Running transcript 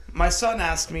son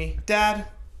asked me, Dad,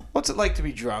 what's it like to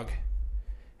be drunk?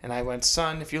 And I went,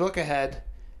 son, if you look ahead,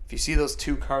 if you see those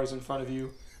 2 cars in front of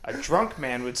you, a drunk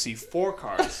man would see 4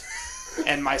 cars.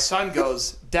 And my son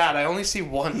goes, Dad, I only see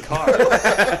 1 car.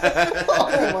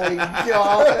 Oh my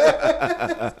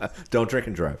God. Don't drink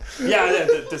and drive. Yeah,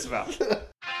 disavow.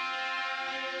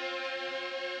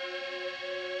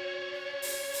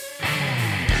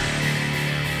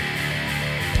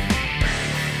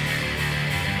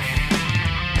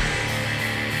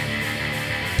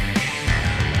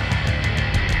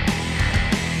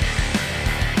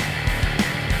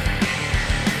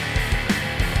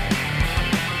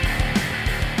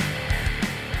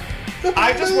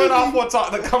 I just went off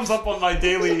that comes up on my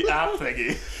daily app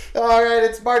thingy. All right,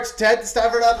 it's March 10th. It's time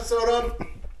for an episode of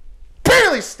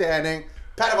Barely Standing.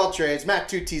 Pat of all trades, Matt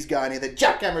 2T's Gani, the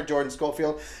jackhammer Jordan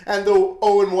Schofield, and the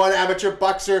 0-1 amateur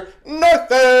boxer Nathan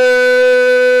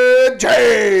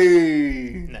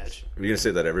J. Nedge. Are you going to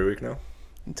say that every week now?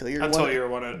 Until you're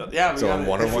one and yeah, we So got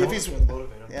on it. 1-1? If he's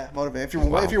motivate.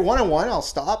 If you're 1-1, I'll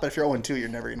stop. But if you're 0-2, you're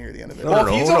never gonna hear the end of it. No, Well,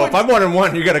 no, if he's no. If I'm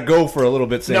 1-1, you got to go for a little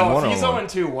bit saying No, 1-1. if he's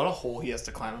 0-2, what a hole he has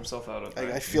to climb himself out of.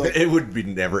 I feel like It would be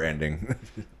never ending.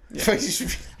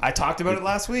 I talked about it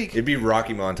last week. It'd be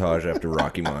Rocky montage after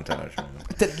Rocky montage.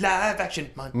 The live action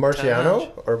montage.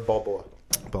 Marciano or Balboa?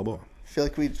 Balboa. feel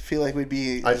like we'd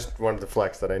be. I just wanted to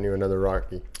flex that I knew another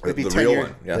Rocky. It'd be The 10 real year-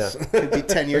 one, yes. Yeah. It'd be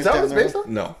 10 years Is that down what the it's based road.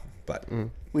 on? No, but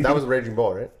That was Raging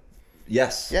Bull, right?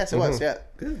 yes. Yes, it was. Yeah.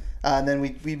 Good. And then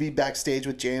we'd be backstage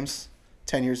with James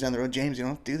 10 years down the road. James, you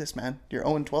don't have to do this, man. You're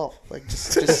 0-12. Like,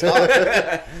 just stop.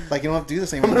 Like, you don't have to do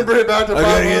this I'm gonna anymore. bring it back to I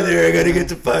gotta get 500. there. I gotta get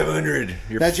to 500.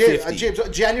 You're Now, 50. James,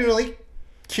 genuinely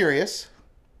curious.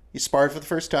 You sparred for the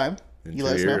first time. In You 2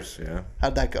 let us years, know.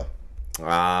 How'd that go?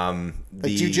 yeah. Like, do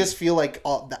you just feel like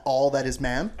all that is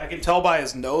man? I can tell by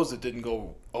his nose it didn't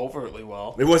go overtly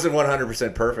well. It wasn't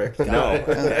 100% perfect. No,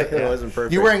 it wasn't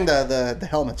perfect. You're wearing the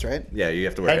helmets, right? Yeah, you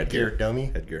have to wear Headgear, headgear.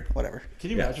 dummy. Headgear. Whatever. Can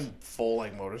you imagine full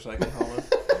like motorcycle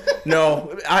helmet?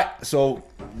 No, so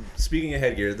speaking of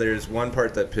headgear, there's one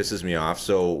part that pisses me off.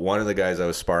 So one of the guys I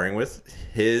was sparring with,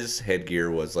 his headgear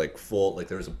was like full, like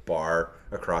there was a bar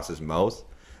across his mouth,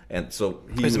 and so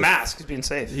His mask. He's being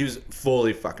safe. He was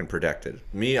fully fucking protected.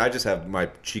 Me, I just have my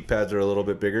cheek pads are a little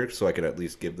bit bigger, so I can at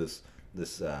least give this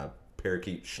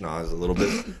parakeet schnoz a little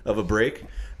bit of a break.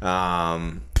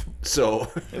 So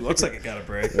It looks like it got a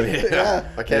break. Yeah.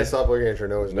 I can't stop looking at your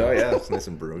nose now. no, yeah, it's nice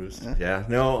and bruised. Yeah,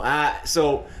 no.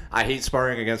 So I hate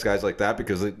sparring against guys like that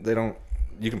because they don't.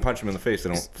 You can punch them in the face. They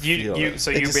don't. feel it.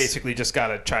 So They you just- basically just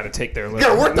gotta try to take their.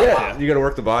 gotta work the Yeah, you got to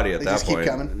work the body at They that just keep point.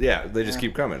 coming. Yeah, they just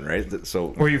keep coming, right? So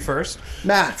Were you first?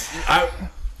 Matt.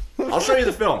 I'll show you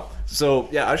the film. So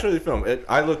yeah, I'll show you the film.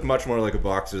 I looked much more like a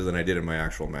boxer than I did in my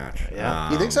actual match.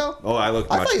 Yeah. You think so? Oh, I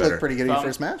looked I much thought you better. looked pretty good in your Well,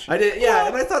 first match. I did, yeah,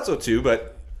 and I thought so too.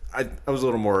 But I was a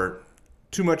little more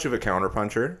too much of a counter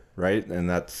puncher, right? And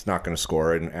that's not going to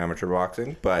score in amateur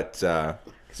boxing. But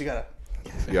 'Cause you gotta.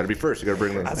 you got to be first. You got to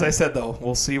bring As the. I said though,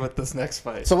 we'll see with this next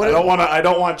fight. So what- I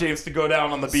don't want James to go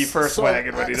down on the be first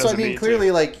wagon when he doesn't so I mean, need clearly,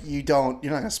 to. like you're not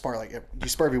gonna spar like do you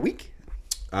spar every week?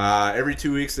 Every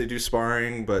 2 weeks they do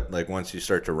sparring, but like once you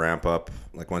start to ramp up,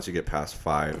 like once you get past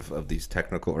 5 of these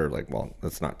technical or like, well,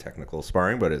 that's not technical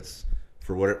sparring, but it's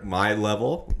for my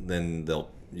level. Then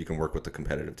you can work with the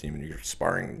competitive team and you're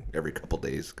sparring every couple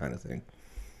days, kind of thing.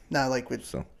 No, like with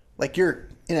So like you're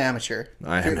an amateur.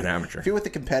 I If am you're- an amateur. If you're with the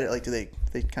competitor, like do they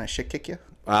kind of shit kick you?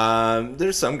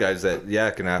 There's some guys that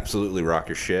can absolutely rock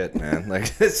your shit, man.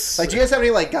 Like it's Like, do you guys have any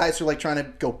like guys who are like trying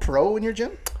to go pro in your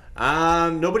gym?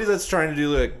 nobody that's trying to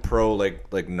do like pro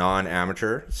like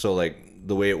non-amateur. So like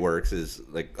the way it works is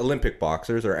like Olympic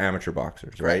boxers or amateur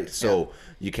boxers, right? So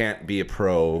you can't be a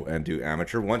pro and do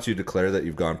amateur. Once you declare that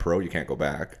you've gone pro, you can't go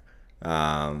back.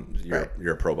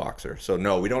 You're a pro boxer. So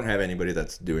no, we don't have anybody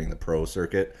that's doing the pro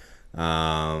circuit.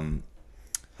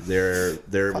 There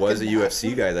was a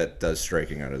UFC guy that does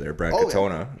striking out of there, Brad Oh, yeah.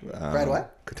 Katona. Brad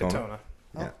what? Katona.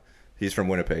 Yeah. He's from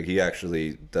Winnipeg. He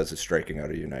actually does his striking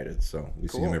out of United, so we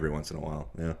see him Cool. every once in a while.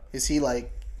 Yeah. Is he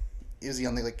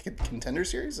on the like contender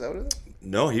series? Is that what it is?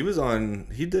 No,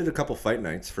 he did a couple fight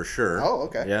nights for sure. Oh,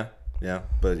 okay. Yeah.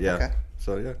 But yeah. Okay.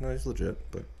 So yeah, no, he's legit.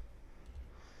 But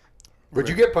Would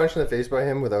you get punched in the face by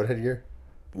him without headgear?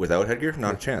 without headgear,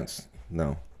 not a chance.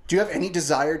 No. Do you have any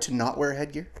desire to not wear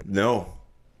headgear? No.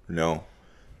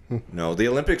 The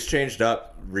Olympics changed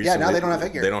up recently. now they don't have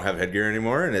headgear. They don't have headgear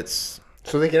anymore, and it's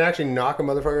So they can actually knock a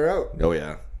motherfucker out. oh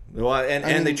yeah. Well, and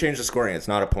mean- they changed the scoring. It's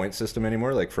not a point system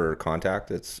anymore. Like for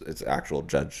contact, it's actual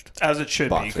judged. As it should be,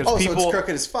 Boxing. because Oh, people. so it's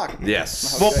crooked as fuck.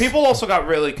 Yes. Well, people also got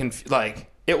really confused.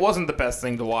 Like, It wasn't the best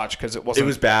thing to watch because it wasn't. It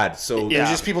was bad. So Yeah.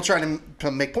 It's just people trying to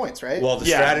make points, right? well, the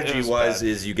Yeah, strategy it was was bad.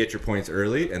 is you get your points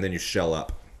early and then you shell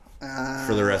up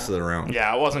for the rest of the round.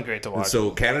 Yeah, it wasn't great to watch. So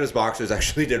Canada's boxers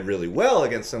actually did really well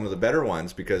against some of the better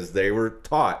ones because they were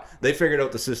taught. They figured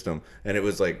out the system, and it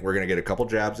was like we're gonna get a couple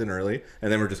jabs in early,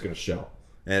 and then we're just gonna shell.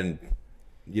 And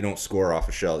you don't score off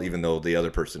a shell, even though the other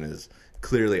person is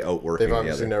clearly outworking They've the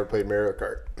obviously other. never played Mario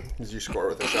Kart because you score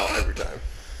with a shell every time.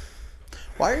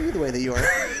 Why are you the way that you are?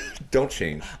 Don't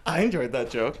change. I enjoyed that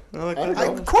joke.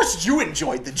 Of course you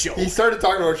enjoyed the joke. He started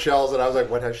talking about shells, and I was like,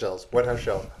 "What has shells? What has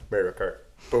shell? Mario Kart."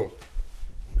 Boom.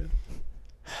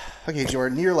 Okay,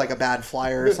 Jordan, you're like a bad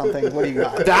flyer or something. What do you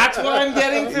got? That's what I'm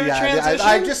getting through transition.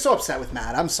 I'm just so upset with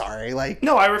Matt. I'm sorry. Like,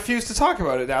 No, I refuse to talk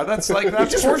about it now. That's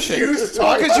just horseshit. refuse to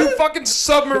talk Because about you it? fucking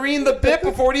submarined the bit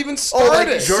before it even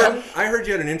started. Jordan, I heard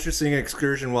you had an interesting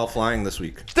excursion while flying this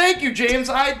week. Thank you, James.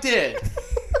 I did.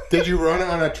 Did you run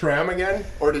on a tram again,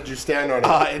 or did you stand on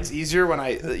it? It's easier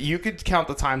when you could count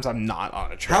the times I'm not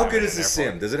on a train. How good is the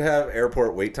sim? Does it have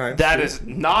airport wait times? That is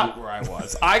not where I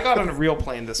was. I got on a real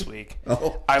plane this week.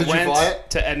 Oh. I Did you went fly it?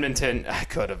 to Edmonton. I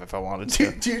could have if I wanted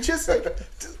to. do you just like?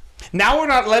 Now we're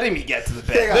not letting me get to the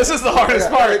bit. Hang on. This is the hardest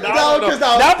Hang on. part. No, 'cause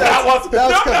now That that's- wants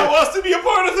that's that cooking. wants to be a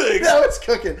part of things. Now it's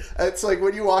cooking. It's like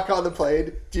when you walk on the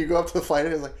plane. Do you go up to the flight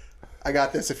and it's like, "I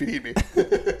got this if you need me"?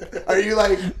 Are you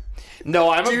like?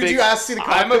 No, I'm Dude, a big. you ask to see the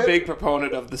I'm a cockpit? big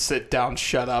proponent of the sit down,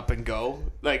 shut up, and go.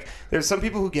 Like, there's some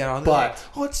people who get on. But- Like,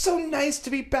 oh, it's so nice to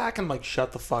be back. I'm like,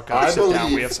 shut the fuck up. I Sit down.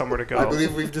 believe- We have somewhere to go. I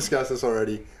believe we've discussed this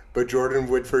already, but Jordan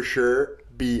would for sure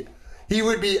be. He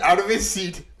would be out of his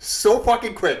seat so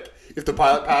fucking quick if the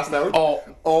pilot passed out.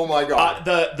 Oh my god.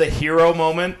 The hero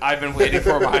moment I've been waiting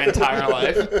for my entire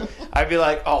life. I'd be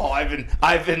like, oh,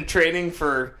 I've been training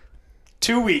for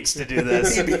 2 weeks to do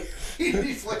this. He'd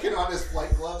be flicking on his flight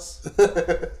gloves.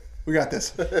 We got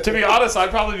this. To be honest,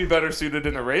 I'd probably be better suited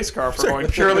in a race car for going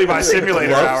purely by simulator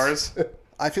Gloves? hours.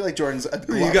 I feel like Jordan's a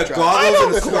glove You got driver. goggles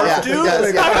and a scarf, Yeah, dude?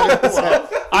 yes.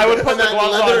 I would put the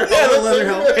gloves on. Yeah, the leather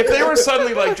helmet. If they were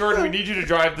suddenly like, Jordan, we need you to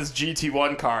drive this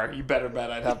GT1 car, you better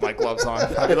bet I'd have my gloves on.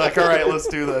 I'd be like, all right, let's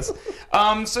do this.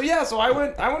 So I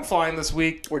went flying this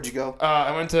week. Where'd you go?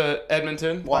 I went to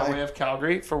Edmonton Why? by way of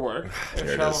Calgary for work. There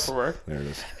it Travel is. for work. There it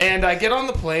is. And I get on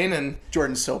the plane and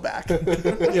Jordan's so back.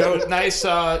 nice,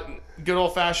 good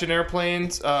old fashioned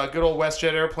airplanes, good old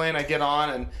WestJet airplane. I get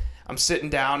on and I'm sitting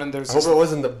down and I hope it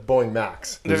wasn't the Boeing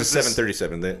Max. There's a this-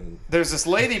 737. there's this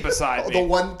lady beside The me.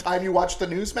 one time you watched the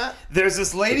news, Matt? There's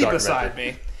this lady The beside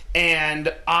documentary. me,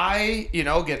 and I,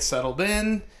 get settled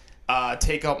in,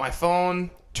 take out my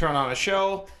phone, turn on a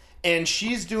show, and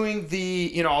she's doing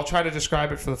the, I'll try to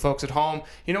describe it for the folks at home.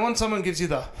 You know when someone gives you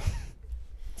the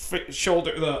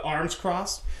shoulder, the arms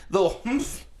crossed, the little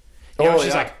humph? She's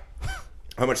yeah. like,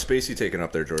 How much space you taking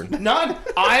up there, Jordan? none.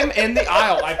 I'm in the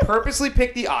aisle. I purposely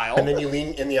picked the aisle. And then you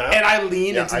lean in the aisle. And I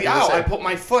lean Yeah, into I the do the aisle. same. I put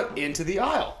my foot into the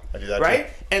aisle. I do that right?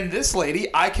 too. And this lady,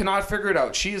 I cannot figure it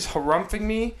out. She is harumphing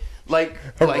me like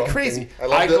Harumping. crazy. I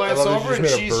love I that- glance I love that over you and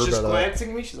just made a she's verb just out of that. glancing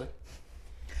at me. She's like,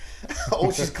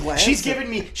 Oh, she's glancing.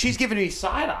 she's giving me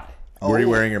side eye. Were you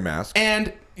wearing your mask?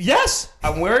 And yes,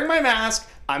 I'm wearing my mask.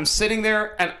 I'm sitting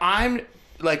there and I'm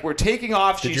like, we're taking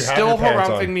off. Did She's you have still your pants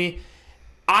harumphing on? me.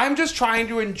 I'm just trying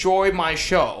to enjoy my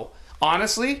show.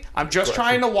 Honestly, I'm just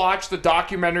trying to watch the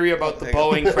documentary about the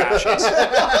Boeing crashes.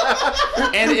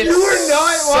 And it's were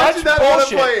not such watching that on a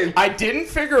bullshit. plane. I didn't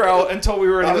figure out until we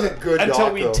were That was a good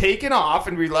doc, we'd though. taken off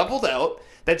and we leveled out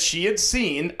that she had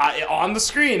seen on the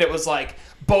screen. It was like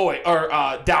Boeing or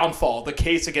Downfall, the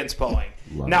case against Boeing.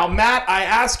 Now, Matt, I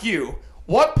ask you,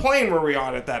 what plane were we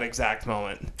on at that exact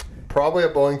moment? Probably a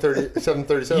Boeing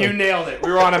 737. You nailed it.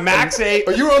 We were on a Max 8.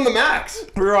 Oh, you were on the Max.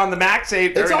 We were on the Max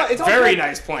 8. Very, it's all very good.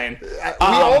 nice plane. We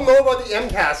all know about the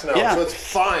MCAS now, yeah. so it's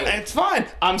fine. It's fine.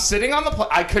 I'm sitting on the plane.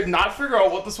 I could not figure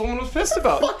out what this woman was pissed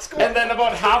about. What's going And then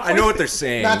about halfway I know what they're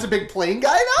saying. Matt's a big plane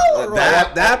guy now? Or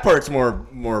what? that part's more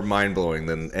mind blowing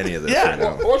than any of this. Yeah. right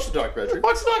now. Watch the documentary.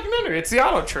 What's the documentary? It's the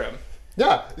auto trim.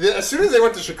 Yeah, as soon as they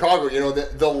went to Chicago,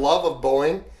 the love of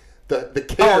Boeing, the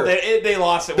care. Oh, they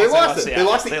lost it. They once lost it. Seattle. They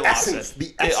lost the They lost essence. it. The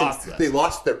They essence. lost it. They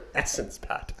lost their essence,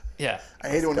 Pat. Yeah. I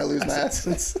hate it when I lose my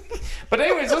essence. But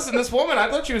anyways, listen, this woman, I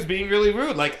thought she was being really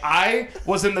rude. Like, I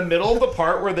was in the middle of the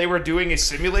part where they were doing a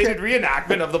simulated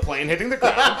reenactment of the plane hitting the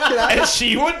ground, and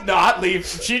she would not leave.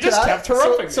 She just kept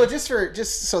harumphing So me.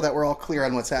 just so that we're all clear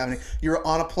on what's happening, you're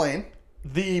on a plane.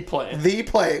 The plane. The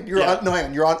plane. You're Yeah. on. No, hang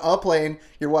on. You're on a plane.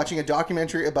 You're watching a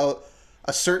documentary about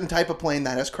a certain type of plane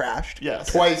that has crashed.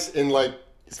 Yes. Twice in like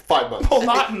It's 5 months. Well,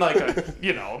 not in like a,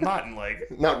 not in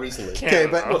like. Not recently. Okay,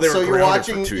 but Well, they were so you're grounded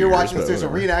for watching. 2 You're years, watching. but There's a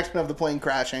whatever. reenactment of the plane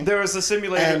crashing. There was a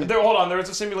simulation. And- Hold on. There was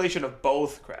a simulation of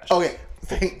both crashes. Okay,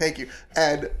 thank you.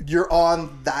 And you're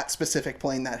on that specific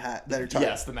plane that are talking.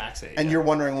 Yes, the Max 8. And yeah. you're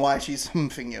wondering why she's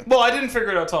humping you. Well, I didn't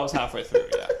figure it out until I was halfway through.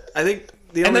 Yeah. I think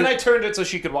the And only, then I turned it so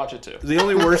she could watch it too. the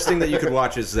only worst thing that you could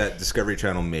watch is that Discovery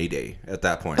Channel Mayday at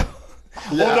that point.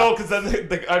 Well, no, because then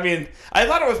I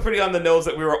thought it was pretty on the nose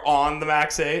that we were on the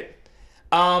Max 8.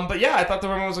 But yeah, I thought the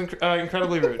woman was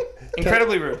incredibly rude.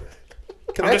 Incredibly rude.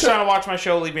 I'm just trying to watch my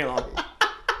show. Leave me alone.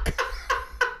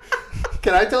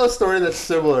 Can I tell a story that's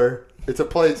similar? It's a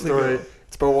plane story.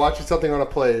 It's about watching something on a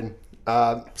plane.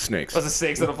 Snakes. Was it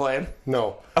snakes on a plane?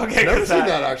 No. Okay, Never 'cause seen that-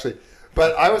 that actually.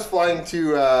 But I was flying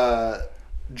to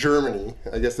Germany.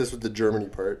 I guess this was the Germany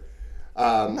part.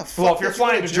 Well, if you're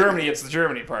flying to Germany, it's the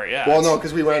Germany part. Yeah. Well, no,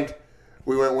 because we went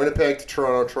Winnipeg to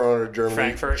Toronto, Toronto to Germany,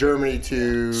 Frankfurt. Germany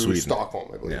to Sweden. Stockholm,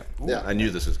 I believe. Yeah. I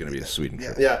knew this was going to be a Sweden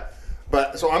trip. Yeah.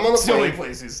 But so I'm on the It's the only plane.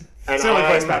 place he's. And It's the only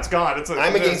place I'm- Matt's gone.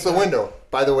 I'm against the window.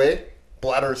 By the way,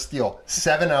 bladder of steel.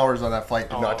 7 hours on that flight.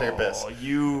 Did not take a piss. Oh,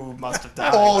 you must have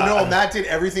died. Oh no, Matt did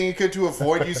everything he could to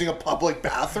avoid using a public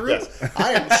bathroom. Yes.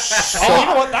 I am shocked. Oh, you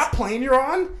know what? That plane you're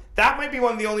on, that might be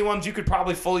one of the only ones you could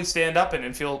probably fully stand up in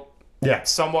and feel Yeah.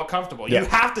 somewhat comfortable. Yeah. You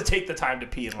have to take the time to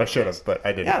pee in one I of should those. have, but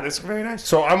I didn't. Yeah, this is very nice.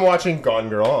 So I'm watching Gone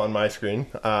Girl on my screen.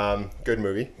 Good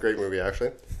movie. Great movie,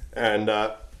 actually. And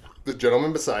the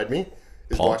gentleman beside me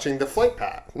is Paul? watching The Flight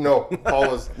Path. No, Paul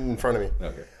was in front of me.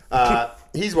 Okay.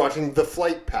 He's watching The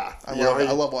Flight Path. I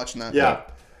love watching that. Yeah.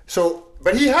 So,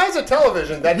 but he has a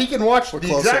television that he can watch the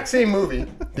closer. exact same movie.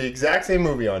 The exact same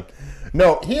movie on.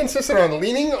 No, he insisted on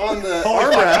leaning on the Oh,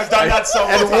 fuck, armrest I've done that so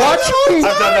many and times. watching,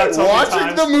 I've done that so many watching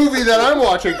times. the movie that I'm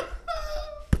watching.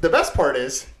 The best part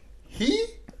is he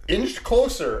inched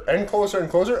closer and closer and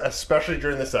closer, especially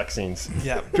during the sex scenes.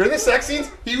 Yeah. During the sex scenes,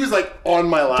 he was like on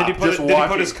my lap. Did just he put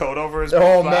watching. his coat over his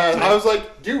Oh lap, man, too? I was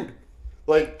like, dude,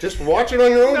 like just watch it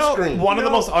on your own No, screen. one of the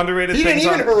most underrated He things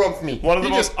didn't even on harumph me. one of the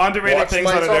He most just underrated watched things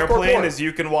my on an softcore airplane porn. is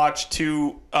you can watch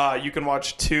two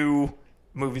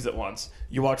movies at once.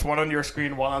 You watch one on your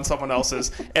screen, one on someone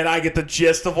else's, and I get the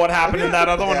gist of what happened in that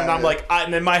other one, Yeah, and I'm yeah. like,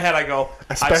 and in my head I go,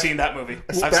 I've Especially- seen that movie.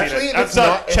 I've seen especially it. if it's I've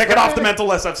not- check it off the especially- mental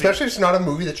list. I've seen Especially it. if it's not a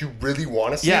movie that you really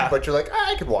want to see, Yeah. but you're like,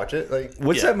 I could watch it. Like,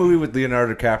 What's Yeah. that movie with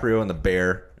Leonardo DiCaprio and the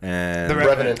bear and The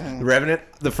Revenant. The Revenant?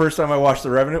 The first time I watched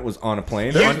The Revenant was on a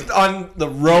plane. You- on the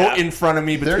row Yeah. in front of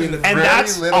me between There's- the And Very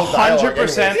that's little dialogue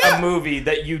 100% anyways. a movie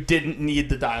that you didn't need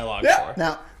the dialogue Yeah. for.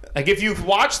 Now, Like if you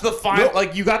watch the final, Nope.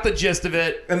 like you got the gist of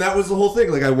it. And that was the whole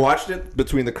thing. Like I watched it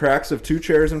between the cracks of two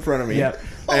chairs in front of me. Yeah.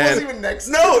 I And wasn't even next.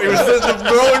 no, it was the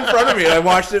row in front of me. I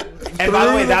watched it. And by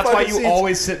the way, through that's why fucking you seats.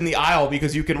 always sit in the aisle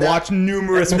because you can watch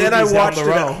numerous And movies then I down watched the it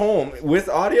row. at home with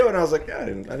audio, and I was like, yeah, I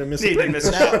didn't miss See, a you didn't thing. miss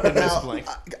a Now, didn't miss a now, blink.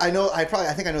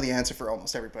 I think I know the answer for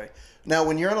almost everybody. Now,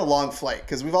 when you're on a long flight,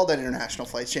 because we've all done international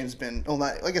flights. James has been, well,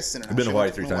 not, I guess it's international. been to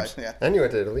Hawaii 3 times. Yeah. and you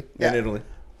went to Italy. In Italy.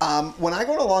 When I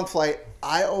go on a long flight,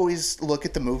 I always look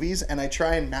at the movies and I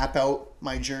try and map out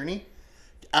my journey.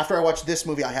 After I watch this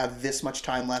movie, I have this much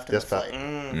time left in Yes, the flight.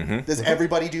 Pat. Does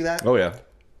everybody do that? Oh yeah.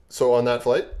 So on that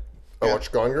flight, I Yeah.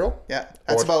 watched Gone Girl. Yeah,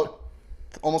 that's watched- about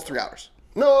almost 3 hours.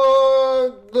 No,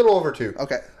 a little over 2.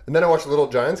 Okay. And then I watched Little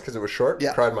Giants because it was short.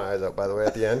 Yeah. Cried my eyes out, by the way,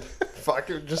 at the end. Fuck,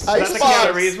 it just... That's the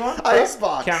Keanu Reeves one?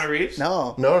 Icebox. Keanu Reeves?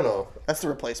 No, No. that's the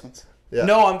Replacements. Yeah.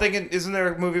 No, I'm thinking, isn't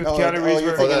there a movie with Keanu Reeves?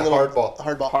 you're where- thinking that little- Hardball.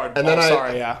 Hardball. Hard. And then oh, I-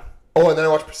 sorry, yeah. Oh, and then I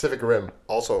watched Pacific Rim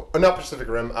also. Oh, not Pacific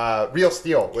Rim. Real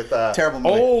Steel with... Terrible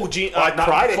movie. Oh, Gene. I not,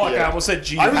 cried at fuck, the end. I almost said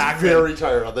Gene I was Hackman. very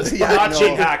tired on this. Yeah. Not No.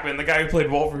 Gene Hackman, the guy who played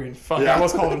Wolverine. Fuck, I Yeah.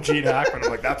 almost called him Gene Hackman. I'm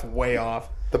like, that's way off.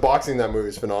 The boxing in that movie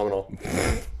is phenomenal.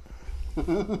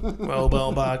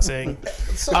 Well, boxing.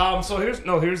 So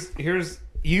here's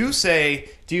you say,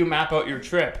 do you map out your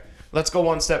trip? Let's go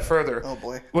one step further. Oh,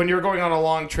 boy. When you're going on a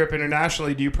long trip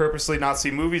internationally, do you purposely not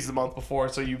see movies the month before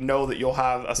so you know that you'll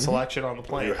have a selection on the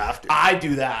plane? You have to. I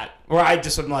do that. Where I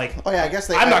just am like, Oh yeah, I guess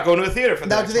they. I'm not going to a theater for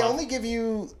that. Now, do they only give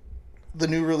you the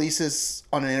new releases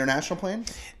on an international plane?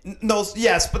 No,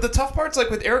 yes, but the tough part's like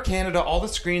with Air Canada, all the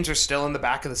screens are still in the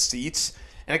back of the seats,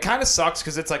 and it kind of sucks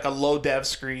because it's like a low def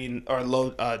screen or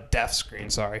low def screen.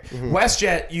 Sorry,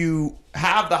 WestJet, you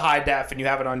have the high def and you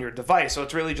have it on your device, so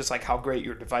it's really just like how great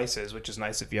your device is, which is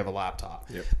nice if you have a laptop.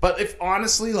 But if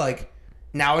honestly, like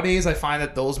nowadays, I find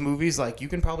that those movies, like you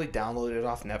can probably download it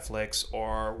off Netflix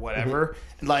or whatever.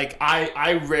 Like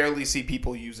I rarely see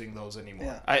people using those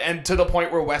anymore, Yeah. and to the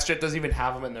point where WestJet doesn't even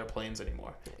have them in their planes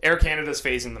anymore. Air Canada's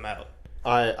phasing them out.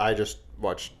 I just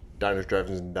watched Diners,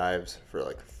 Drive-Ins, and Dives for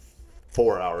like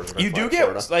 4 hours. You do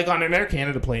get, like, on an Air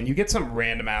Canada plane, you get some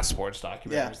random ass sports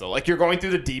documentaries, though. Like, you're going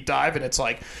through the deep dive, and it's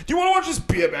like, do you want to watch this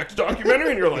BMX documentary?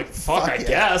 And you're like, fuck, I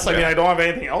guess. I mean, I don't have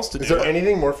anything else to do. Is there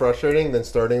anything more frustrating than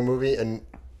starting a movie and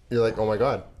you're like, oh my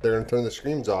god, they're going to turn the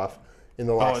screens off in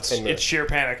the last 10 minutes? It's sheer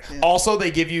panic. Yeah. Also, they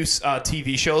give you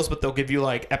TV shows, but they'll give you,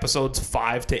 like, episodes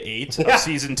 5 to 8 of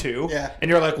season 2. Yeah.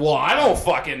 And you're like, well, I don't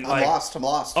fucking, like... I'm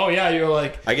lost. Oh, yeah, you're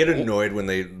like... I get annoyed when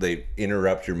they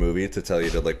interrupt your movie to tell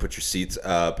you to, like, put your seats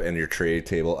up and your tray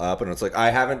table up, and it's like, I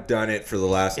haven't done it for the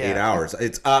last 8 hours.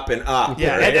 It's up and up.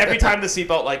 Yeah, right? and every time the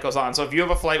seatbelt light goes on. So if you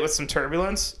have a flight with some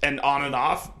turbulence and on and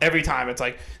off, every time it's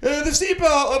like, the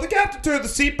seatbelt, the captain turned the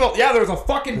seatbelt. Yeah, there was a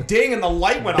fucking ding and the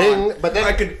light went on. But then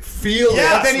I can feel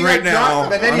Yeah, it then you right now.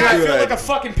 But then I you feel like a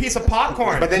fucking piece of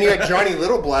popcorn. But then you had Johnny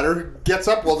Littlebladder who gets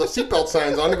up while the seatbelt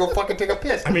sign's on to go fucking take a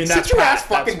piss. I mean, sit that's your bad. ass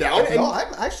fucking down. And No,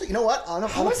 I'm actually, you know what? How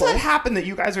does that happen that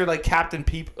you guys are like Captain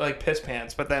like piss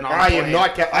pants, but then on I a plane? am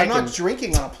not. I'm not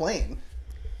drinking on a plane.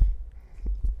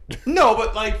 No,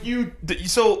 but like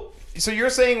so you're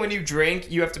saying when you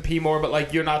drink you have to pee more, but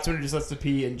like you're not someone who just has to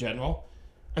pee in general.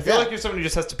 I feel like you're someone who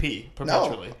just has to pee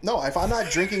perpetually. No. If I'm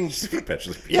not drinking,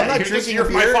 Perpetually. Yeah, I'm not you're drinking you're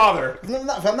a my beer. father.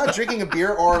 If I'm not drinking a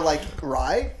beer or like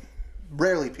rye,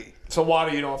 rarely pee. So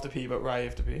water you don't have to pee, but rye you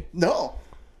have to pee. No.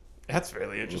 That's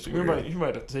really interesting. You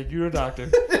might have to take you to a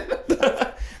doctor.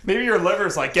 Maybe your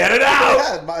liver's like, get it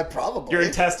out. Yeah, probably. Your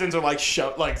intestines are like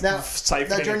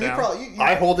siphoning it Jordan, down.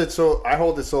 I hold it so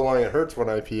long it hurts when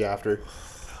I pee after.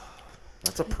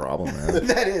 That's a problem, man.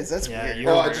 That's Yeah, weird.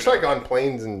 Well, just like on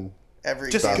planes and.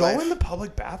 Just time. go in the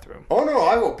public bathroom. Oh no,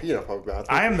 I won't pee in a public bathroom.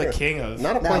 I am for the sure. king of.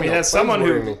 Not a I plane. mean, No, as someone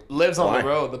planes worry who me. lives on Why? the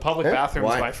road, the public bathroom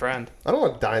Why? is my friend. I don't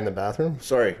want to die in the bathroom.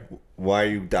 Sorry, why are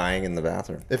you dying in the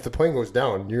bathroom? If the plane goes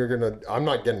down, I'm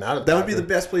not getting out of That would be the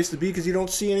best place to be because you don't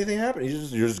see anything happen.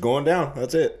 You're just going down.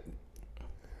 That's it.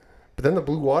 But then the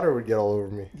blue water would get all over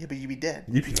me. Yeah, but you'd be dead.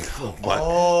 What?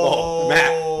 Oh,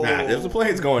 Matt, if the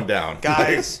plane's going down,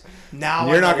 Guys, now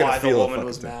You're I know not gonna why feel the a woman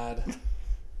was fucking mad.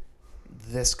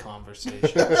 This conversation.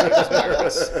 makes me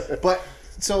nervous. But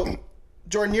so,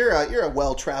 Jordan, you're a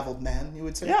well-traveled man, you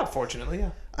would say. Yeah, fortunately,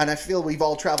 yeah. And I feel we've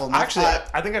all traveled. Actually,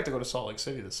 I think I have to go to Salt Lake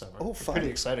City this summer. Oh, It's fun. pretty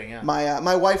exciting, yeah.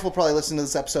 My wife will probably listen to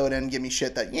this episode and give me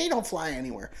shit that you don't fly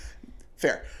anywhere.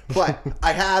 Fair, but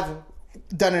I have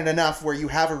done it enough where you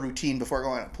have a routine before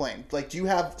going on a plane. Like, do you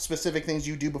have specific things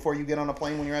you do before you get on a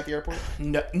plane when you're at the airport?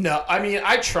 No. I mean,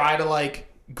 I try to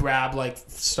grab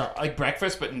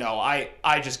breakfast, but no,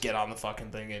 I just get on the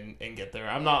fucking thing and get there.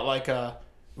 I'm not like a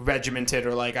regimented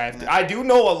or like I have to. I do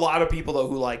know a lot of people though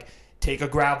who take a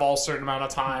Gravol certain amount of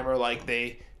time or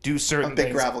they do certain I'm a big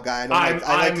things. gravel guy. I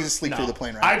like to just sleep through the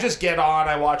plane ride. I just get on,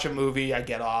 I watch a movie, I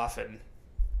get off, and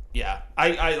yeah,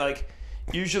 I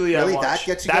usually Really? I watch. That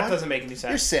gets you That going? doesn't make any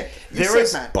sense. You're sick.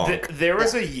 There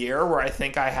was a year where I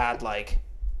think I had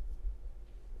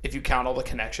if you count all the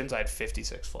connections, I had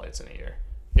 56 flights in a year.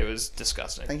 It was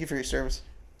disgusting. Thank you for your service.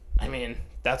 I mean,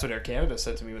 that's what Air Canada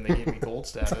said to me when they gave me gold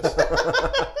status.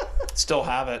 Still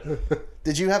have it.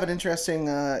 Did you have an interesting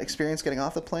experience getting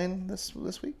off the plane this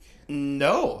week?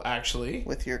 No, actually.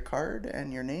 With your card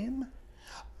and your name?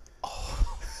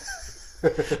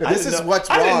 This is what's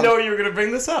wrong. I didn't know you were going to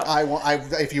bring this up.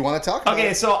 If you want to talk about it.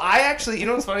 Okay, so I actually, you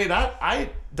know what's funny? That I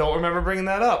don't remember bringing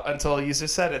that up until you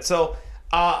just said it. So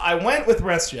I went with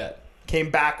WestJet,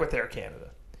 came back with Air Canada.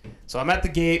 So I'm at the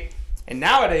gate, and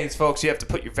nowadays, folks, you have to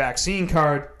put your vaccine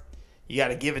card. You got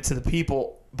to give it to the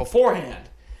people beforehand.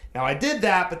 Now, I did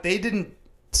that, but they didn't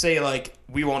say,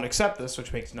 we won't accept this,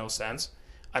 which makes no sense,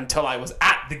 until I was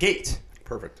at the gate.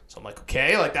 Perfect. So I'm like,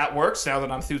 okay, that works now that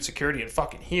I'm through security and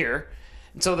fucking here.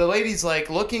 And so the lady's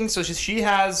looking, so she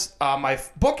has, my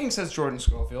booking says Jordan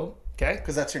Schofield, okay?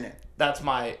 Because that's your name. That's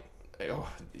my,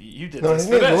 you did No, this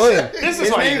his for name's this. William. This is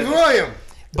His why you name's did this. William.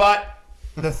 But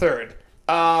the third.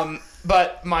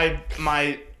 But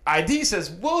my ID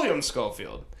says William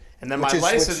Schofield. And then my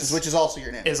license which is also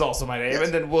your name. is also my name. Yes.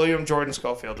 And then William Jordan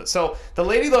Schofield. So the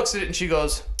lady looks at it and she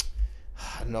goes,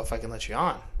 I don't know if I can let you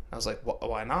on. I was like,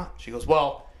 why not? She goes,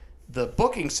 well, the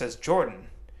booking says Jordan,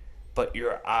 but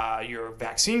your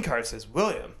vaccine card says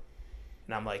William.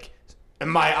 And I'm like, and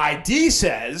my ID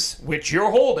says, which you're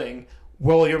holding,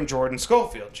 William Jordan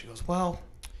Schofield. And she goes, well,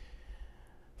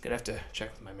 I'm going to have to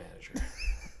check with my manager.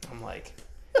 I'm like,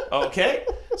 okay.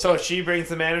 So she brings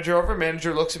the manager over.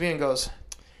 Manager looks at me and goes,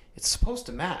 it's supposed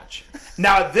to match.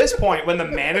 Now, at this point, when the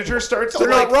manager starts They're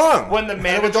not wrong. When the But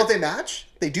manager... don't they match?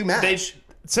 They do match. it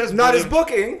says Not his William-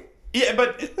 booking. Yeah,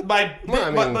 but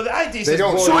but the ID says they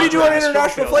don't- William So what do you do on Jordan international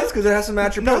Schofield. flights? Because it has to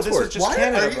match your No, this passport. is just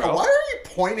Canada, bro. Why are you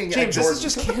pointing at James, Jordan. this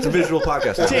is just It's a Canada. visual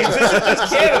podcast. James, this is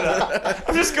just Canada.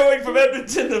 I'm just going from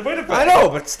Edmonton to Winnipeg. I know,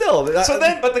 but still. So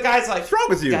then, but the guy's like, what's wrong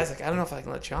with you? The guy's like, I don't know if I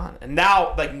can let you on. And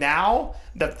now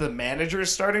that the manager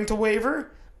is starting to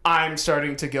waver, I'm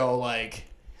starting to go like,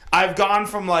 I've gone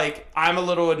from like, I'm a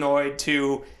little annoyed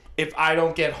to if I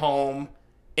don't get home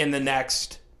in the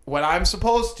next, when I'm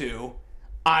supposed to,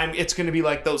 it's going to be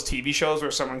like those TV shows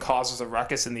where someone causes a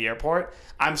ruckus in the airport.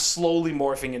 I'm slowly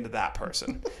morphing into that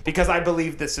person because I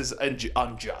believe this is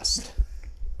unjust.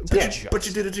 But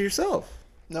you did it to yourself.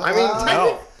 No, I mean,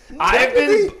 No. I've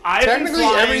been technically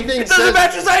flying. everything It doesn't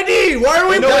match his ID. Why are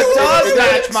we? No, it does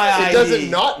match my It ID. doesn't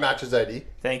not match his ID.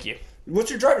 Thank you. What's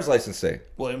your driver's license say?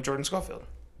 William Jordan Schofield.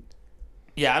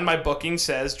 Yeah, and my booking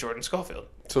says Jordan Schofield.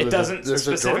 So It there's doesn't there's a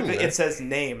Jordan specifically. there. It says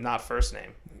name, not first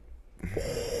name.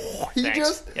 He Thanks.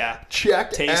 just Yeah.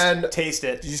 checked and Taste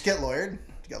it. Did you just get lawyered?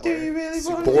 You got Do lawyered. you really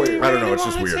want bored. to? I don't know. It's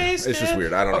just weird. It's just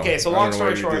weird. I don't know. Okay, so I long don't know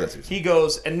why story you do short, that to he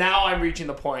goes, and now I'm reaching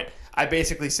the point. I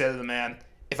basically said to the man,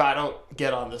 if I don't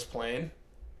get on this plane,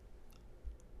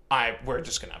 we're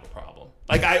just gonna have a problem.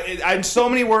 Like I'm so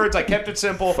many words. I kept it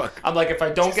simple. I'm like, if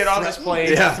I don't get on this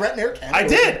plane, Yeah. Threaten Air Canada. I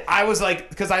did. I was like,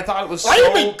 because I thought it was so. I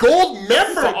am a gold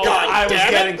member. Oh, God I was damn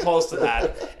it. getting close to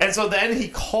that. And so then he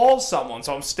calls someone.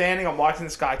 So I'm standing, I'm watching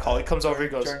this guy call. He comes over, he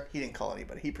goes, Jordan, he didn't call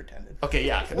anybody. He pretended. okay,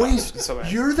 yeah. Wait, So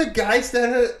you're the guy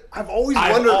standing. I've always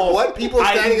wondered what people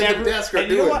standing at the desk are and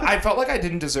you doing. know what? I felt like I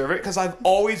didn't deserve it because I've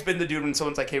always been the dude when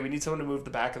someone's like, hey, we need someone to move the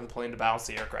back of the plane to balance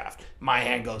the aircraft. My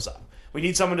hand goes up. We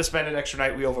need someone to spend an extra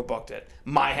night. We overbooked it.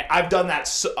 I've done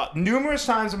that numerous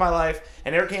times in my life,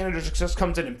 and Air Canada just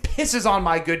comes in and pisses on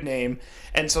my good name.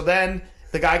 And so then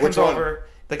the guy comes Which one? over.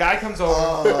 The guy comes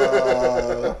over.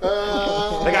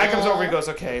 The guy comes over. He goes,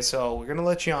 "Okay, so we're gonna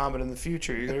let you on, but in the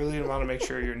future, you're really want to make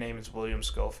sure your name is William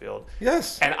Schofield."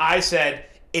 Yes. And I said,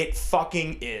 "It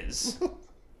fucking is."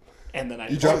 And then I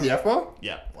You dropped the F-bomb?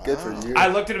 Yeah. Good for you. I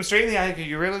looked at him straight in the eye.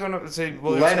 You really going to say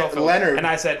William Schofield? Leonard. And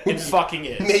I said, "It fucking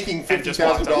is." Making And just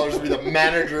walked $50,000 out. to be the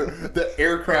manager, the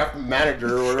aircraft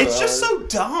manager, or whatever. It's just so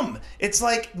dumb. It's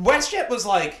like WestJet was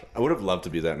like, I would have loved to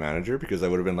be that manager because I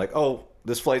would have been like, oh,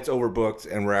 this flight's overbooked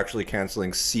and we're actually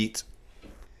canceling seat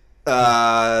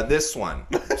this one.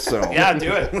 So "Yeah,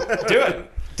 do it, do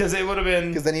it," because it would have been.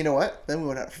 Because then you know what? Then we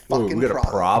would have a Ooh, fucking we got a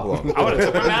problem. I would have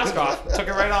took my mask off, took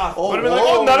it right off. Oh, Would have been like,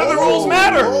 whoa, "Oh, none of the rules whoa,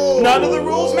 matter. whoa. None of the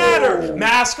rules matter.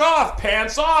 Mask off,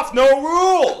 pants off, no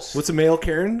rules." What's a male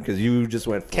Karen? Because you just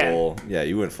went Ken. full. Yeah,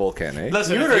 you went full Ken, eh?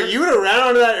 Listen, You would have ran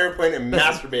onto that airplane and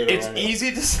masturbated. it's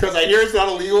easy to say. Because I hear it's not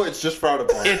illegal. It's just frowned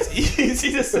upon. It's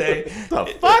easy to say. The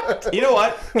fuck? You know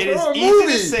what? It is Oh, a easy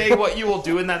movie. to say what you will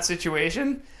do in that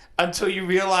situation until you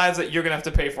realize that you're going to have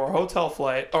to pay for a hotel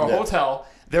flight or a Yeah. hotel.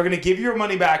 They're going to give you your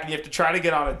money back and you have to try to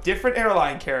get on a different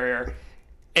airline carrier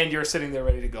and you're sitting there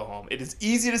ready to go home. It is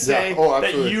easy to say Yeah. Oh, that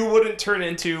absolutely. you wouldn't turn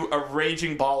into a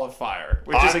raging ball of fire,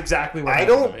 which is exactly what I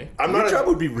happened don't. to me. I'm Your not. job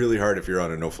would be really hard if you're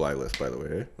on a no-fly list, by the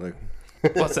way.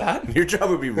 Like, What's that? your job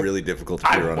would be really difficult if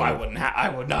I, you're on I a wouldn't. I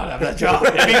would not have that job.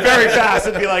 It'd be very fast.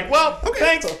 It'd be like, well,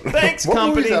 thanks, What movie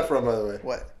company. is that from, by the way?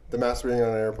 What? The masturbating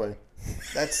on an airplane.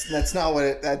 That's not what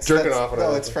it. That's Jerking that's, off on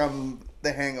No, an it's from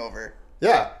The Hangover.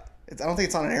 Yeah. I don't think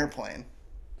it's on an airplane.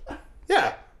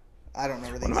 Yeah. I don't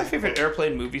remember the One of my exact favorite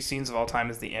airplane movie scenes of all time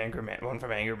is the one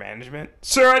from Anger Management.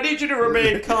 Sir, I need you to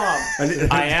remain calm.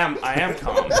 I am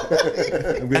calm.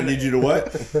 I'm gonna need you to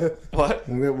what? What?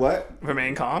 What?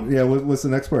 Remain calm? Yeah. What's the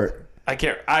next part? I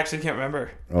actually can't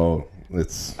remember. Oh,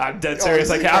 it's I'm dead Oh, serious.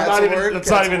 is it I'm not cancel even. word? It's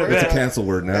not even a Cancel word? bit. a cancel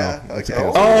word now. Yeah, It's a okay.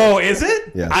 cancel word. Oh, is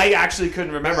it? Yes. I actually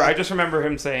couldn't remember. I just remember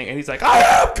him saying, and he's like, "I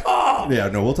am calm." Yeah.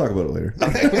 No, we'll talk about it later. All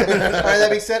right, that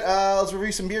being said, let's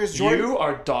review some beers. Jordan, You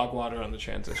are dog water on the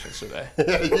transitions today.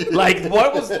 Like,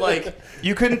 what was like?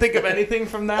 You couldn't think of anything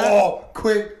from that? Oh,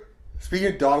 quick. Speaking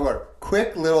of dog water,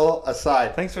 quick little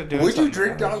aside. Thanks for doing Would you something.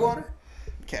 drink dog water?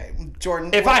 okay, Jordan.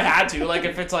 If I had to, like,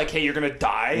 if it's like, hey, you're gonna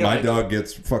die. My like, dog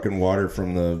gets fucking water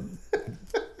from the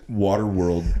water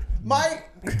world. My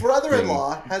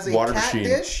brother-in-law has a Water cat machine.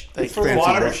 dish Like, for the fancy,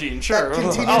 water right? machine, sure. That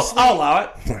continuously- I'll allow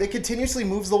it. That continuously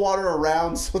moves the water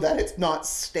around so that it's not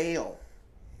stale.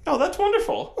 Oh, that's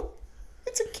wonderful.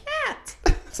 It's a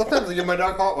cat. Sometimes I give my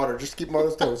dog hot water just to keep him on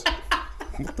his toes.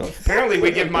 Apparently,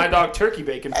 we give my dog turkey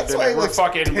bacon for That's why dinner. he We're looks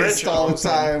fucking pissed rich all the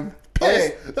time.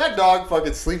 Okay, That dog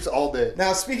fucking sleeps all day.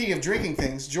 now speaking of drinking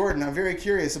things, Jordan, I'm very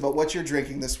curious about what you're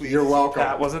drinking this week. You're welcome.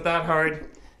 That wasn't that hard,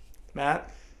 Matt.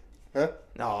 Huh?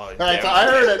 No, I damn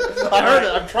heard it. I heard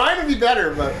it. I'm trying to be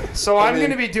better, but So I'm going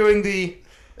to be doing the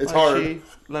it's lychee hard.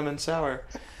 lemon sour.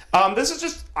 This is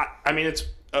just. I mean, it's.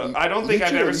 I don't think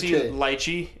I've Lychee or ever seen lychee?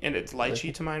 lychee, and it's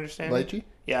lychee to my understanding. Lychee?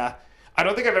 Yeah, I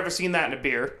don't think I've ever seen that in a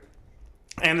beer.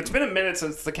 And it's been a minute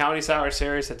since the County Sour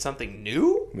Series had something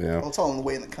new. Yeah. Well, it's all in the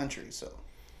way in the country, so.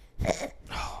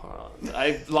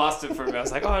 I lost it for a minute. I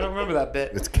was like, oh, I don't remember that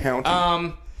bit. It's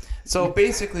county. So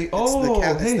basically,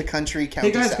 It's hey. the country county.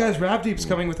 Hey guys, sour. Rab Deep's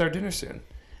coming with our dinner soon.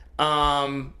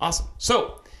 Awesome.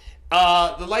 So, the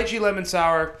lychee lemon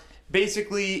sour,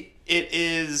 basically, it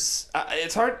is.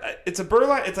 It's hard. It's a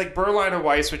Berliner. It's like Berliner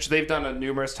Weiss, which they've done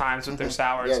numerous times with their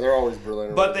sours. Yeah, they're always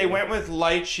Berliner. But they went with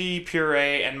lychee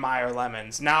puree and Meyer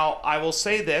lemons. Now, I will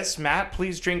say this, Matt.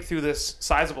 Please drink through this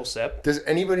sizable sip. Does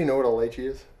anybody know what a lychee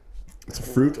is? It's a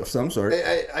fruit of some sort.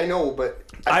 I know, but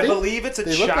I think believe it's a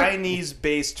they look like-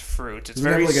 Chinese-based fruit. It's Doesn't it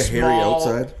very have like a small. hairy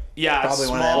outside? Yeah, it's Probably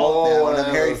small. one of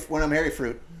them hairy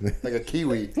fruit. like a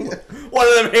kiwi. You One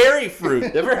of them hairy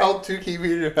fruit. ever held 2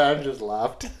 kiwi in your hand and just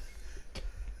laughed?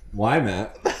 Why,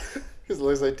 Matt? Because it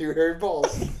looks like 2 hairy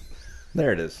balls.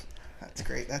 There it is. That's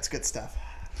great. That's good stuff.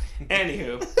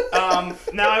 Anywho,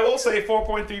 now I will say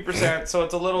 4.3%, so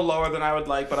it's a little lower than I would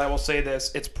like, but I will say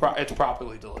this: it's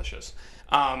properly delicious.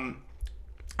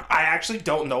 I actually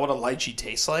don't know what a lychee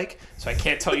tastes like, so I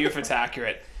can't tell you if it's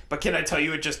accurate. But can I tell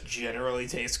you it just generally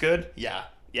tastes good? Yeah,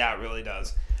 it really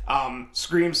does.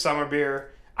 Scream summer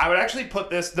beer. I would actually put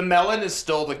this. The melon is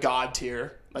still the god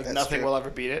tier. Like That's nothing true. will ever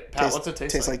beat it. Pat, what's it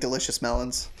taste Tastes like? like delicious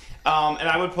melons. And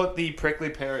I would put the prickly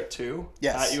pear at 2.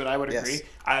 Yes. You and I would Yes. agree.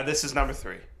 This is number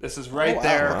 3. This is right wow.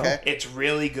 there. Okay. It's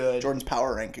really good. Jordan's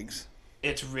power rankings.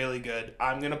 It's really good.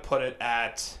 I'm going to put it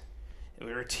at...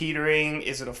 We were teetering.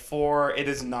 Is it a 4? It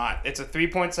is not. It's a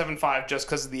 3.75 just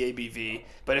because of the ABV.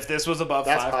 But if this was above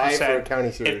That's 5%... high for a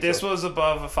county series, if this so. was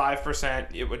above a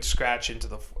 5%, it would scratch into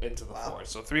the 4.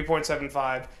 So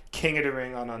 3.75, King of the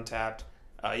Ring on Untapped.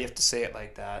 You have to say it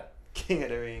like that. King of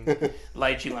the Ring.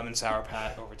 Lychee Lemon Sour,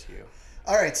 Pat. Over to you.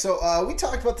 All right, so we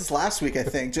talked about this last week, I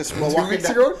think. Just while 2 weeks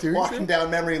ago? 2 weeks walking ago? down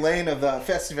memory lane of the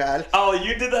festival. Oh,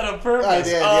 you did that on purpose. I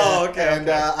did, Oh, yeah. okay. And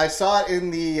I saw it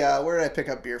in the. Where did I pick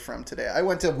up beer from today? I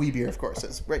went to Wee Beer, of course.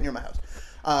 It's right near my house.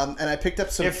 And I picked up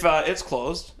some. If it's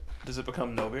closed, does it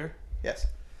become no beer? Yes.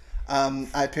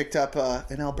 I picked up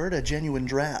an Alberta genuine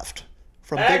draft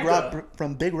from Agda.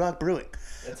 Big Rock Brewing.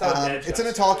 how It's in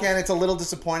a tall can. It's a little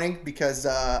disappointing because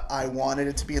I wanted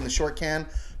it to be in the short can.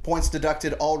 Points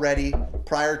deducted already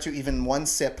prior to even one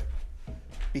sip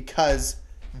because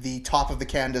the top of the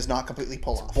can does not completely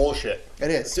pull off. Bullshit. It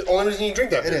is. It's the only reason you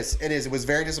drink that. It is. It is. It was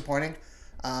very disappointing.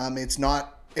 It's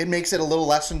not. It makes it a little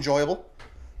less enjoyable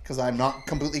because I'm not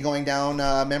completely going down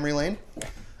memory lane.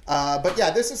 But yeah,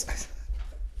 this is.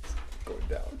 Going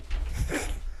down.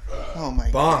 Oh my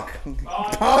Bonk.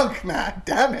 Punk, man,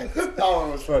 damn it. That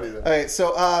one was funny though. Okay,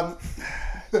 so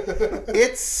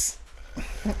it's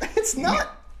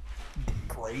not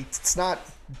great. It's not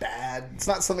bad. It's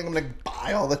not something I'm gonna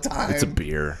buy all the time. It's a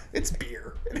beer. It's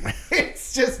beer.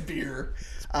 It's just beer.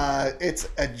 It's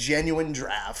a genuine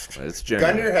draft. It's Gun to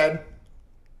genuine. your head.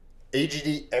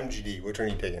 AGD, MGD. Which one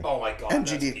are you taking? Oh my god, MGD.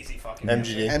 that's an easy fucking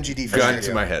MGD. MGD for Gun sure.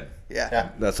 to my head. Yeah.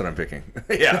 That's what I'm picking.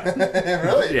 Yeah.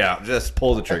 Really? Yeah. Just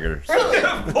pull the trigger. Pull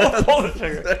the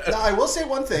trigger. Now I will say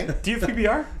one thing. Do you have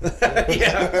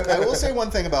PBR? I will say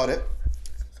one thing about it.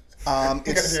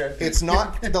 It's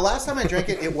not. The last time I drank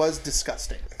it, it was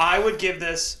disgusting. I would give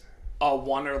this a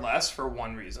 1 or less for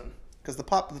one reason. Because we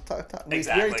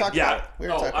Exactly. already talked yeah. about it. We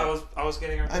already talked about it. I was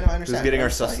getting our. I know. I understand. Just getting our I'm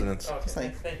just letting you- sustenance. Okay, Just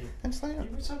like- thank you. I'm just letting you You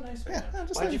know. were so nice. Yeah, Man. I'm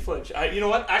just Why'd you letting flinch? You know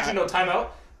what? Actually, no. Time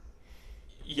out.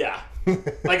 Yeah.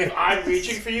 Like if I'm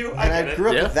reaching for you, I And get I it. grew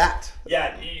up Yeah. with that.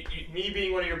 Yeah, me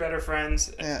being one of your better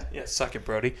friends. Yeah. Yeah, suck it,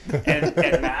 Brody. And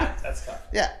Matt, that's tough.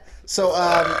 Yeah. So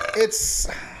it's.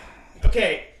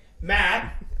 Okay,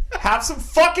 Matt, have some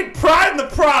fucking pride in the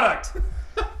product.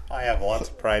 I have lots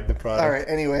of pride in the product. All right.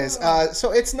 Anyways,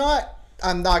 so it's not.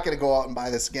 I'm not gonna go out and buy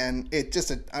this again. It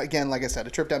just again, like I said, a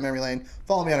trip down memory lane.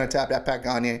 Follow me on Untapped at Pat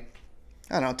Gagne. I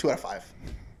don't know, 2 out of 5.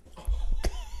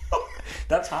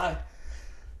 That's high.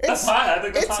 It's, high. I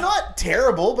think that's it's high. not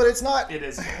terrible, but it's not. It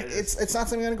is. It is. It's not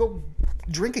something I'm gonna go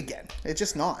drink again. It's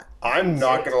just not. I'm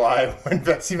not gonna lie. When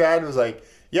Betsy Van was like,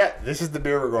 "Yeah, this is the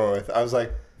beer we're going with," I was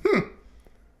like,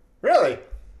 really?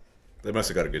 They must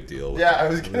have got a good deal. Yeah, I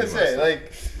was gonna say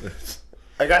like,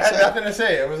 I had nothing to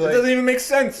say. I was It doesn't like, even make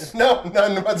sense. no,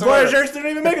 none whatsoever. Voyageurs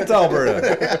didn't even make it to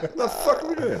Alberta. What the fuck are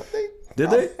we doing? Did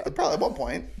they? Probably at one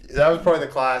point. That was probably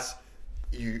the class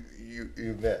you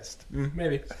missed.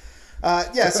 Maybe.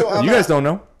 Yeah. So You guys don't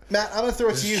know. Matt, I'm gonna throw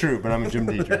it to you. True, but I'm a gym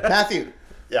teacher. Matthew,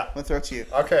 Yeah. I'm gonna throw it to you.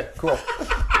 Okay. Cool.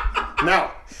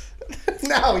 Now,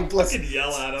 Now let's.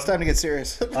 Yell at It's him. time to get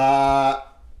serious.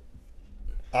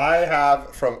 I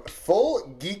have from Full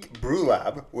Geek Brew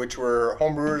Lab, which were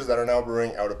homebrewers that are now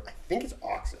brewing out of, I think it's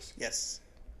Oxus. Yes.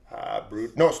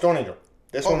 Brewed. No, Stone Angel.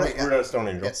 This Oh, one was right, brewed yeah. out of Stone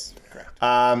Angel. Yes, correct.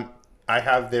 I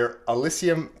have their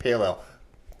Elysium Pale Ale.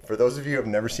 For those of you who have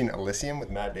never seen Elysium with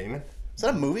Matt Damon, Is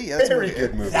that a movie? Yeah, that's a very movie.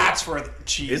 good movie. That's where the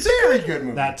cheese. Very good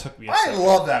movie. That took me a I second.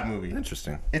 love that movie.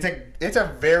 Interesting. It's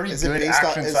a very Is it good based off?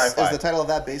 action Is sci-fi. the title of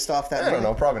that based off that? I don't movie?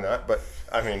 know, probably not, but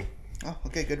I mean, Oh,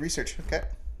 okay. Good research. Okay.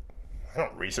 I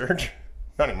don't research.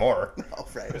 Not anymore. Oh,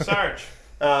 right. Sarge.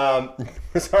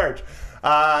 Sarge.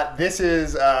 This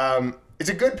is it's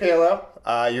a good pale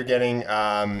ale. You're getting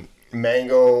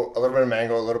mango, a little bit of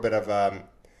mango, a little bit of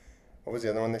what was the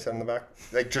other one they said in the back?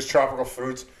 Like just tropical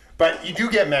fruits. But you do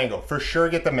get mango. For sure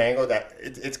get the mango. That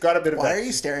it's got a bit of Why that are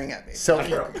you staring at me? silky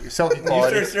You quality.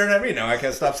 started staring at me. Now I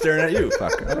can't stop staring at you.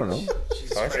 Fuck. I don't know. Why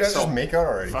don't you guys just make out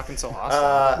already? Fucking so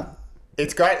awesome.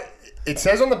 It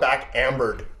says on the back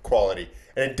ambered quality,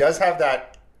 and it does have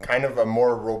that kind of a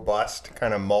more robust,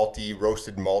 kind of malty,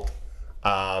 roasted malt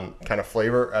kind of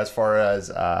flavor as far as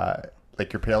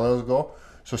like your pale ales go.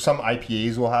 So some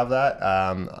IPAs will have that.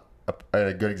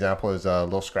 A good example is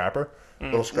Little Scrapper.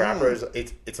 Little Scrapper is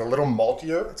it's a little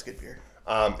maltier. That's good beer.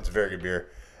 It's a very good beer.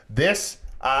 This,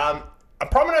 I'm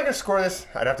probably not going to score this.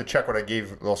 I'd have to check what I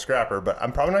gave Little Scrapper, but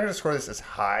I'm probably not going to score this as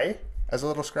high as a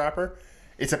Little Scrapper.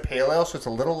 It's a pale ale, so it's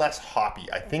a little less hoppy.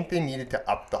 I think they needed to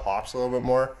up the hops a little bit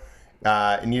more.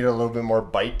 It needed a little bit more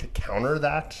bite to counter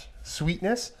that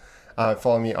sweetness.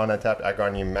 Follow me on Untapped at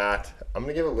Garnier Matt. I'm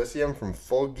going to give Elysium from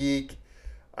Full Geek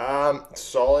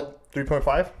solid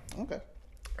 3.5. Okay.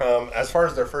 As far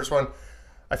as their first one,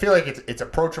 I feel like it's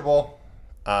approachable.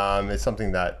 It's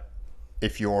something that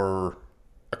if you're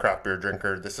a craft beer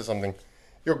drinker, this is something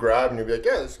you'll grab and you'll be like,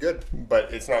 yeah, this is good.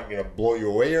 But it's not going to blow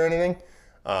you away or anything.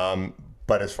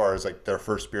 But as far as like their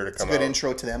first beer to come out, Good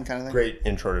intro to them, kind of thing. great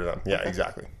intro to them. Yeah,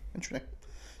 exactly. Interesting.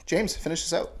 James, finish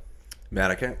this out. Man,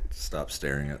 I can't stop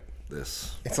staring at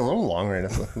this. It's a little long, right?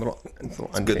 It's a little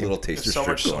Good little taster so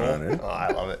strip much going soul. on. Oh,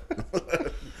 I love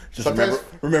it. Just Sometimes-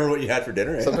 remember what you had for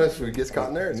dinner. Eh? Sometimes food gets caught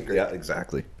in there. It's great. Yeah,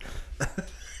 exactly.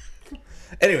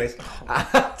 Anyways,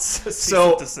 Cease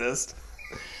and desist.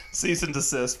 Cease and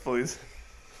desist, please.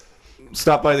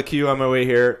 stopped by the queue on my way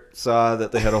here. Saw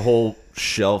that they had a whole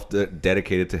shelf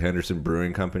dedicated to Henderson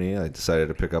Brewing Company. I decided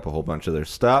to pick up a whole bunch of their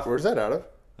stuff. Where's that out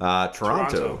of?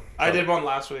 Toronto. I did one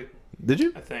last week, Did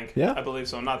you? I think. Yeah. I believe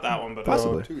so. Not that one, but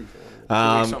Possibly. 2 weeks.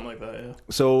 something like that, yeah.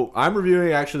 So I'm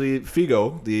reviewing actually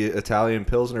Figo, the Italian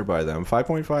Pilsner by them,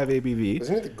 5.5 ABV.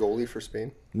 Isn't it the goalie for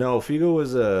Spain? No, Figo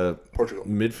was a Portugal.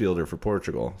 midfielder for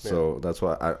Portugal, so that's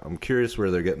why I'm curious where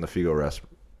they're getting the Figo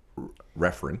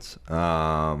reference.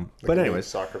 But anyways,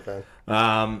 Soccer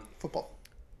fan. Football.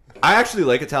 I actually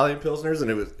like Italian Pilsners,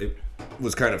 and it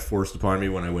was kind of forced upon me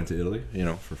when I went to Italy,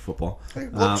 for football. You're a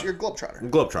globetrotter.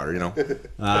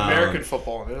 Globetrotter, American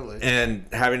football in Italy. and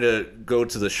having to go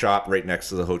to the shop right next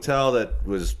to the hotel that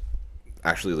was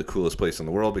actually the coolest place in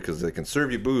the world because they can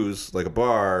serve you booze like a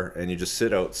bar, and you just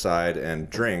sit outside and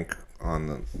drink on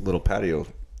the little patio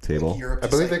table. Europe. I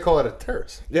believe they call it a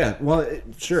terrace. Yeah, well,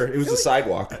 sure, it was the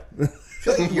sidewalk. I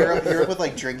feel like Europe with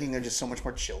like drinking, they're just so much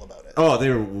more chill about it. Oh, they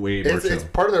were way more chill. It's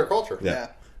part of their culture. Yeah.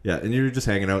 Yeah, and you were just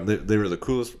hanging out. They were the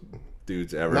coolest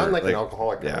dudes ever. Not like an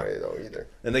alcoholic kind of yeah. way, though, either.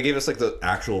 And they gave us like the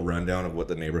actual rundown of what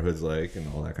the neighborhood's like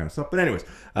and all that kind of stuff. But anyways,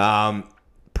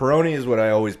 Peroni is what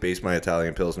I always base my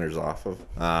Italian Pilsners off of.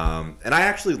 And I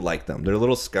actually like them. They're a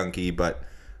little skunky, but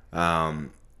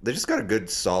they just got a good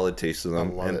solid taste to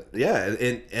them. I love it. Yeah,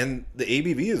 and the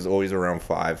ABV is always around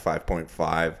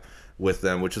 5.5 with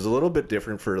them, which is a little bit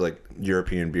different for like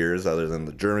European beers other than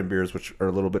the German beers, which are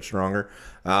a little bit stronger.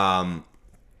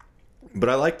 But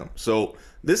I like them. So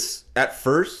this, at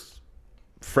first,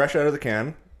 fresh out of the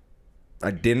can,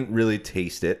 I didn't really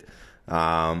taste it.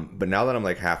 But now that I'm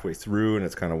like halfway through and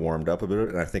it's kind of warmed up a bit,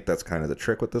 and I think that's kind of the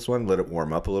trick with this one, let it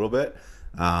warm up a little bit.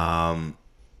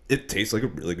 It tastes like a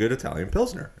really good Italian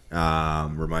Pilsner.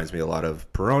 Reminds me a lot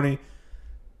of Peroni.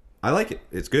 I like it.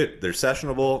 It's good. They're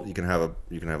sessionable. You can have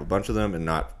a bunch of them and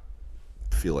not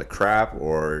feel like crap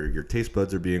or your taste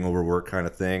buds are being overworked kind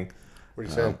of thing. What are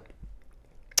you saying?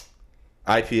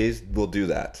 IPAs will do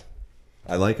that.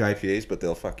 I like IPAs, but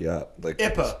they'll fuck you up. Like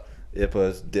IPA.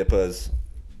 IPAs, DIPAs,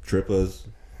 TRIPAs,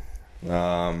 Tippas.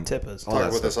 all Talk that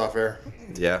about this stuff. off air.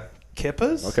 Yeah.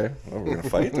 Kippas? Okay. Well, we're gonna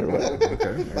fight or what?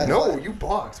 Okay. No, you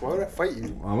box. Why would I fight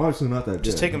you? I'm obviously not that good.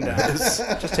 Just take them down.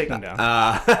 Just take them down.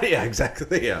 Yeah,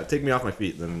 exactly. Yeah, take me off my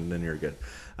feet, then you're good.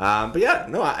 But yeah,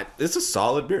 no, it's a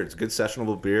solid beer. It's a good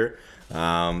sessionable beer.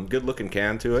 Good looking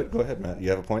can to it. Go ahead, Matt. You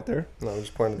have a point there? No, I'm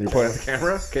just pointing. You point at the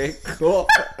camera. Okay, cool.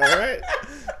 All right.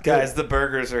 Guys, the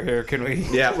burgers are here. Can we?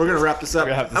 Yeah, we're gonna wrap this up.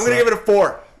 Wrap this I'm gonna up. give it a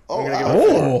 4. Oh, I'm gonna wow. give it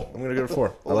a 4. I'm gonna give it a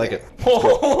 4. I like it.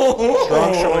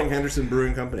 Strong showing, Henderson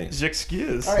Brewing Company.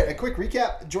 J'excuse. All right, a quick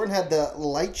recap. Jordan had the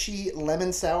Lychee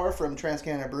Lemon Sour from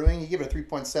TransCanada Brewing. He gave it a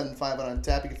 3.75 on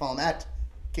tap. You can follow him at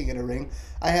King of the Ring.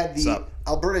 I had the Sup?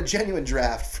 Alberta Genuine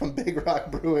Draft from Big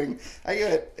Rock Brewing. I gave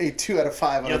it a 2 out of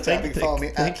 5 on tap. You can follow me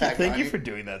at Pat Thank you Connie. for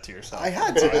doing that to yourself. I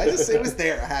had to. It was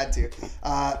there. I had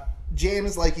to.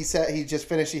 James, like he said, he just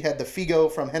finished. He had the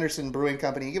Figo from Henderson Brewing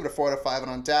Company. He gave it a 4 out of 5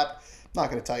 on tap. Not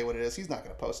going to tell you what it is. He's not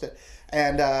going to post it.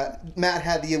 And Matt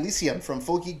had the Elysium from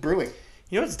Full Geek Brewing.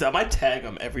 You know what's dumb? I tag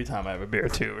them every time I have a beer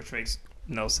too, which makes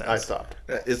no sense. I stopped.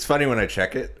 It's funny when I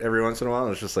check it every once in a while.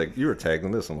 And it's just like, you were tagged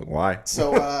in this. I'm like, why?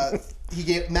 So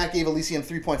Matt gave Elysium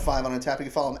 3.5 on tap. You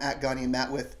can follow him at Gunny and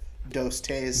Matt with Dose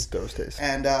Taze. Dose Taze.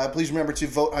 And please remember to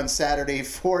vote on Saturday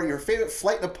for your favorite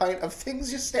flight and a pint of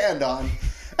things you stand on.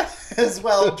 As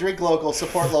well, drink local,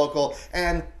 support local,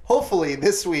 and hopefully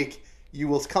this week you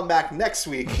will come back next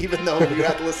week, even though you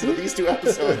have to listen to these 2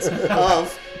 episodes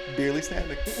of Beerly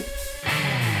Standing.